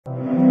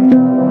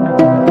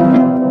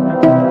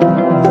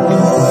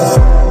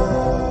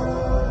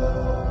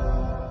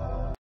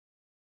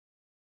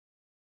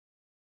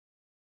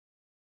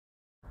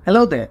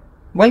Hello there.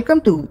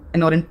 Welcome to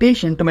an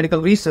orientation to medical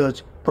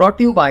research brought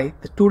to you by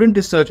the Student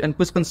Research and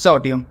Quiz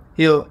Consortium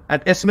here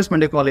at SMS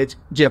Medical College,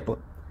 Jaipur.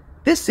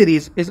 This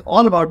series is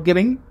all about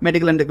giving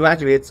medical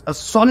undergraduates a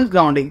solid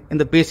grounding in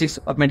the basics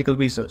of medical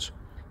research.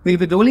 We'll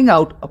be rolling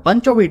out a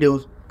bunch of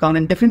videos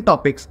covering different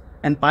topics,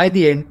 and by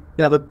the end,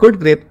 you'll have a good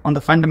grip on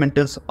the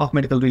fundamentals of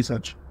medical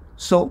research.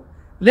 So,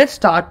 let's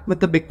start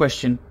with the big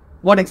question.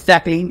 What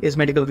exactly is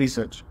medical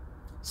research?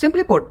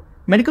 Simply put,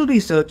 medical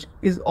research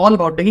is all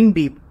about digging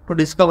deep to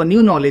discover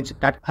new knowledge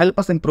that help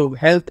us improve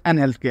health and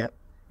healthcare.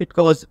 It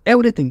covers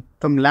everything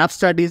from lab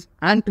studies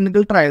and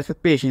clinical trials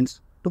with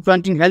patients to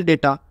crunching health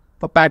data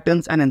for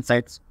patterns and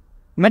insights.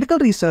 Medical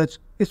research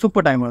is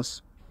super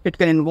diverse. It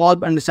can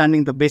involve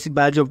understanding the basic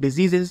biology of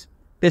diseases,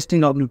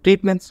 testing of new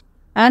treatments,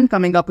 and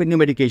coming up with new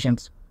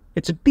medications.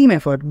 It's a team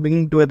effort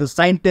bringing together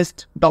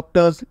scientists,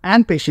 doctors,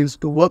 and patients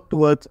to work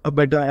towards a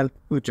better health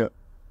future.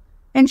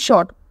 In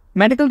short,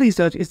 medical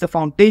research is the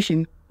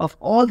foundation of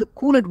all the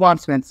cool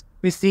advancements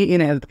we see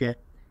in healthcare.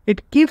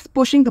 It keeps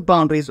pushing the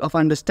boundaries of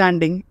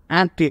understanding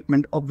and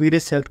treatment of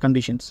various health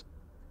conditions.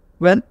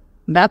 Well,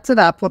 that's a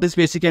wrap for this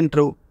basic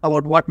intro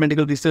about what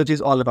medical research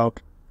is all about.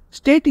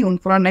 Stay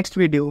tuned for our next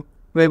video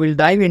where we'll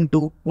dive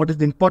into what is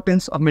the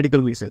importance of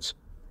medical research.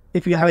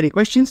 If you have any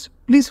questions,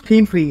 please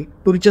feel free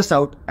to reach us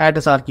out at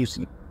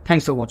SRQC.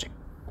 Thanks for watching.